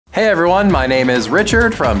Hey everyone, my name is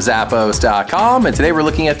Richard from Zappos.com, and today we're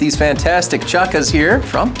looking at these fantastic Chukkas here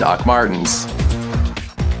from Doc Martens.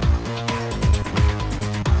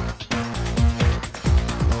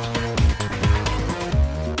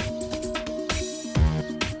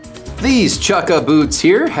 These Chukka boots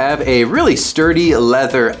here have a really sturdy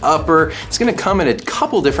leather upper. It's gonna come in a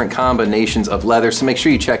couple different combinations of leather, so make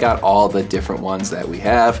sure you check out all the different ones that we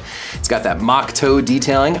have. It's got that mock toe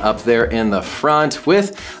detailing up there in the front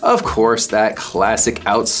with, of course, that classic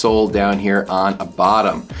outsole down here on a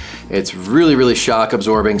bottom. It's really shock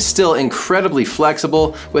absorbing, still incredibly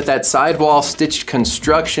flexible with that sidewall stitched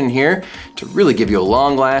construction here to really give you a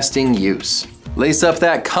long-lasting use. Lace up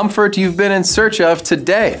that comfort you've been in search of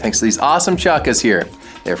today, thanks to these awesome Chukkas here.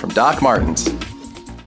 They're from Doc Martens.